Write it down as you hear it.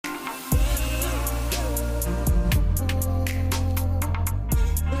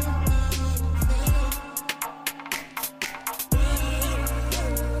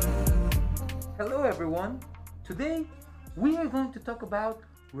everyone. Today we are going to talk about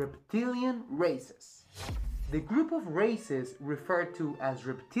reptilian races. The group of races referred to as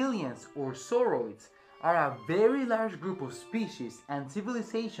reptilians or sauroids are a very large group of species and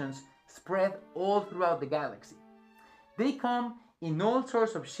civilizations spread all throughout the galaxy. They come in all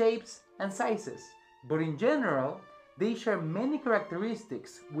sorts of shapes and sizes, but in general, they share many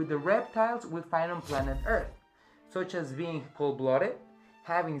characteristics with the reptiles we find on planet Earth, such as being cold-blooded,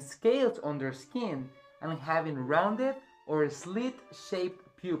 having scales on their skin, and having rounded or slit-shaped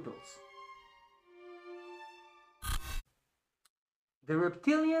pupils. The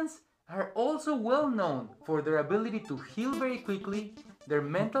reptilians are also well known for their ability to heal very quickly, their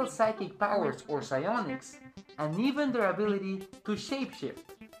mental psychic powers or psionics, and even their ability to shapeshift.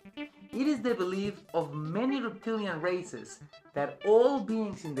 It is the belief of many reptilian races that all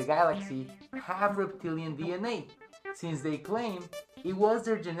beings in the galaxy have reptilian DNA, since they claim it was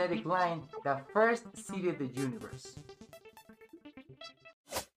their genetic line that first seeded the universe.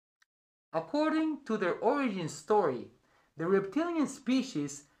 According to their origin story, the reptilian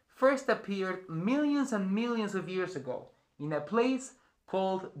species first appeared millions and millions of years ago in a place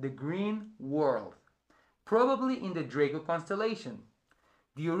called the Green World, probably in the Draco constellation.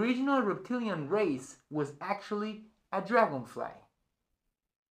 The original reptilian race was actually a dragonfly.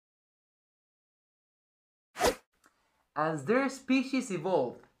 As their species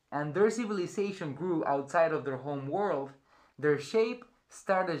evolved and their civilization grew outside of their home world, their shape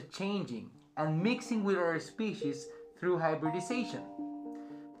started changing and mixing with other species through hybridization.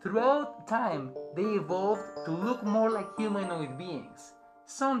 Throughout time, they evolved to look more like humanoid beings,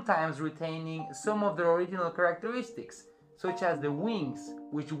 sometimes retaining some of their original characteristics, such as the wings,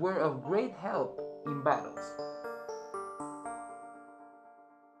 which were of great help in battles.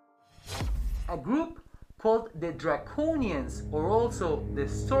 A group called the Draconians, or also the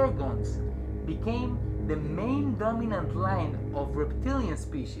Sorgons, became the main dominant line of reptilian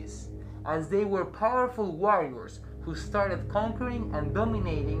species, as they were powerful warriors who started conquering and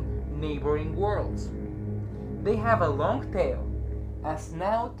dominating neighboring worlds. They have a long tail, a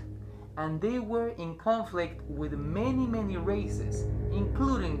snout, and they were in conflict with many races,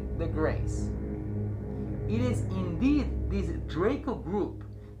 including the Greys. It is indeed this Draco group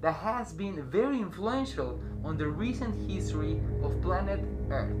that has been very influential on the recent history of planet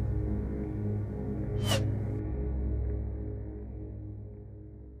Earth.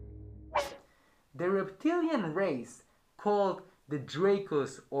 The reptilian race, called the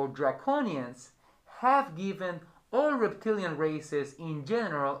Dracos or Draconians, have given all reptilian races in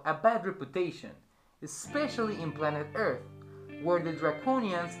general a bad reputation, especially in planet Earth, where the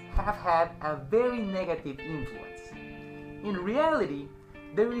Draconians have had a very negative influence. In reality,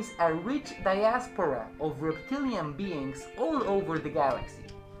 there is a rich diaspora of reptilian beings all over the galaxy,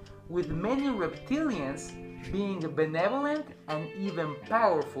 with many reptilians being benevolent and even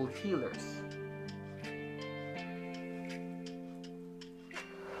powerful healers.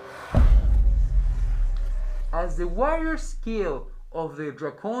 As the warrior skill of the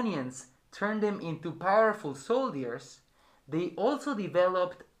Draconians turned them into powerful soldiers, they also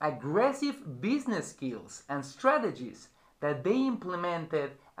developed aggressive business skills and strategies that they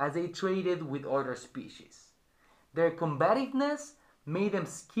implemented as they traded with other species. Their combativeness made them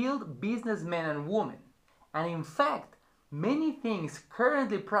skilled businessmen and women, and in fact, many things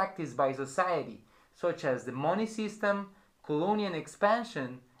currently practiced by society, such as the money system, colonial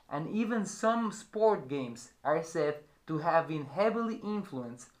expansion, and even some sport games, are said to have been heavily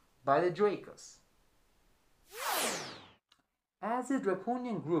influenced by the Dracos. As the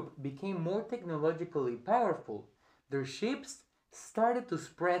Draconian group became more technologically powerful, their ships started to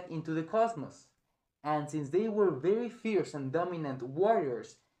spread into the cosmos, and since they were very fierce and dominant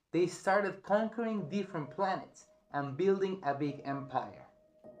warriors, they started conquering different planets and building a big empire.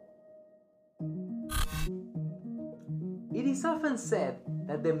 It is often said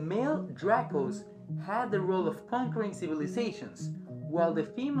that the male Dracos had the role of conquering civilizations, while the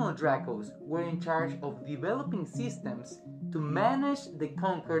female Dracos were in charge of developing systems to manage the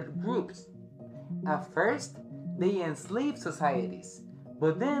conquered groups. At first, they enslaved societies,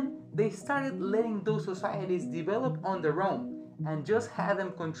 but then they started letting those societies develop on their own and just had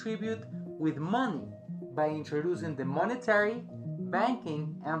them contribute with money by introducing the monetary,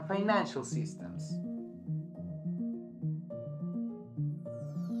 banking, and financial systems.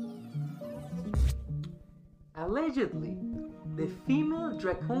 Allegedly, the female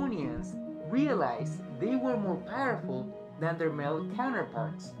Draconians realized they were more powerful than their male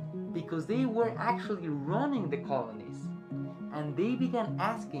counterparts because they were actually running the colonies, and they began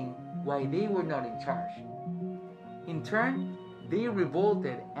asking why they were not in charge. In turn, they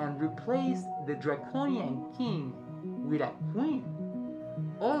revolted and replaced the Draconian king with a queen,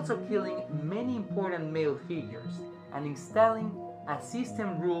 also killing many important male figures and installing a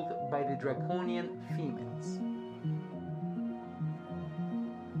system ruled by the Draconian females.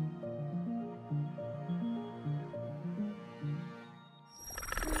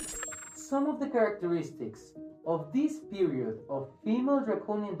 Some of the characteristics of this period of female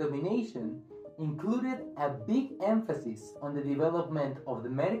Draconian domination included a big emphasis on the development of the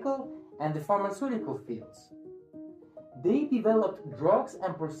medical and the pharmaceutical fields. They developed drugs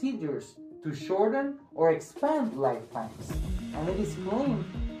and procedures to shorten or expand lifetimes, and it is claimed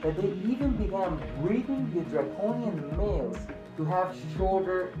that they even began breeding the Draconian males to have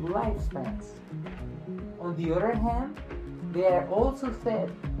shorter lifespans. On the other hand, they are also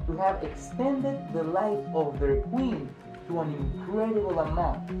said to have extended the life of their queen to an incredible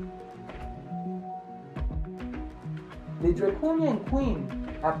amount. The Draconian queen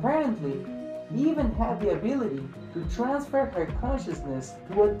apparently even had the ability to transfer her consciousness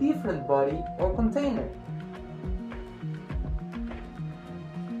to a different body or container.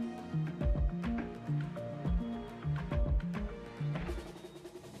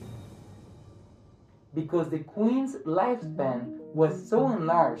 Because the queen's lifespan was so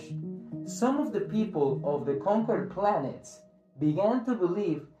enlarged, some of the people of the conquered planets began to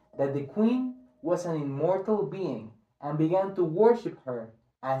believe that the queen was an immortal being and began to worship her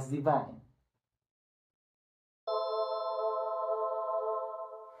as divine.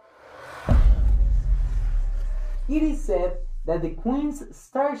 It is said that the queen's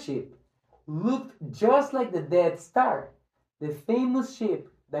starship looked just like the Death Star, the famous ship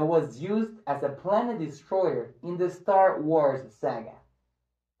that was used as a planet destroyer in the Star Wars saga.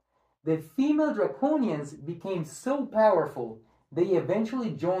 The female Draconians became so powerful they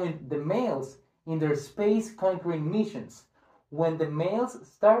eventually joined the males in their space conquering missions, when the males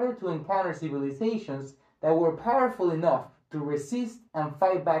started to encounter civilizations that were powerful enough to resist and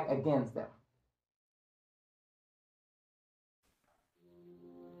fight back against them.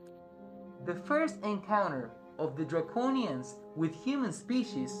 The first encounter of the Draconians with human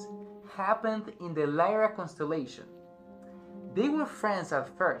species happened in the Lyra constellation. They were friends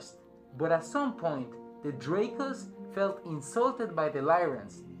at first, but at some point the Dracos felt insulted by the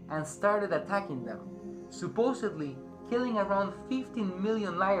Lyrans and started attacking them, supposedly killing around 15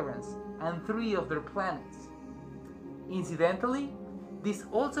 million Lyrans and 3 of their planets. Incidentally, this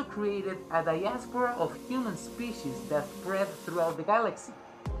also created a diaspora of human species that spread throughout the galaxy,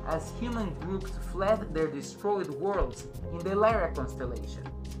 as human groups fled their destroyed worlds in the Lyra constellation,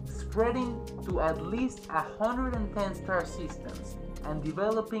 spreading to at least 110 star systems and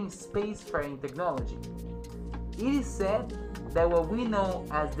developing spacefaring technology. It is said that what we know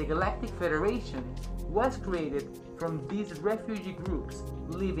as the Galactic Federation was created from these refugee groups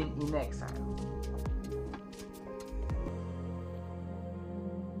living in exile.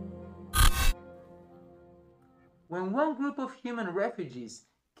 When one group of human refugees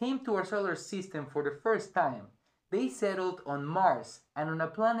came to our solar system for the first time, they settled on Mars and on a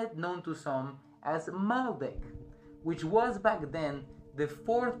planet known to some as Maldek, which was back then the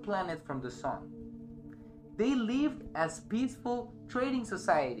 4th planet from the Sun. They lived as peaceful trading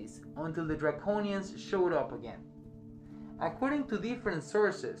societies until the Draconians showed up again. According to different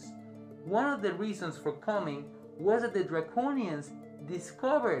sources, one of the reasons for coming was that the Draconians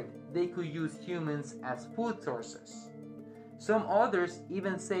discovered they could use humans as food sources. Some others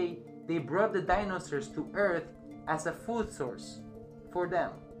even say they brought the dinosaurs to Earth as a food source for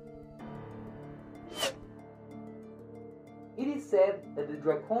them. It is said that the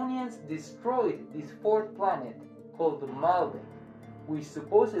Draconians destroyed this 4th planet called Maldek, which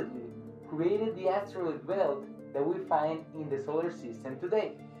supposedly created the asteroid belt that we find in the solar system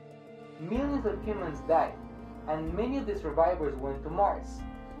today. Millions of humans died, and many of the survivors went to Mars.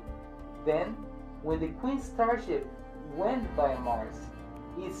 Then, when the Queen's starship went by Mars,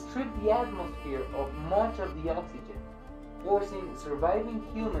 it stripped the atmosphere of much of the oxygen, forcing surviving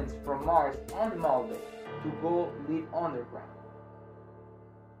humans from Mars and Maldek to go live underground.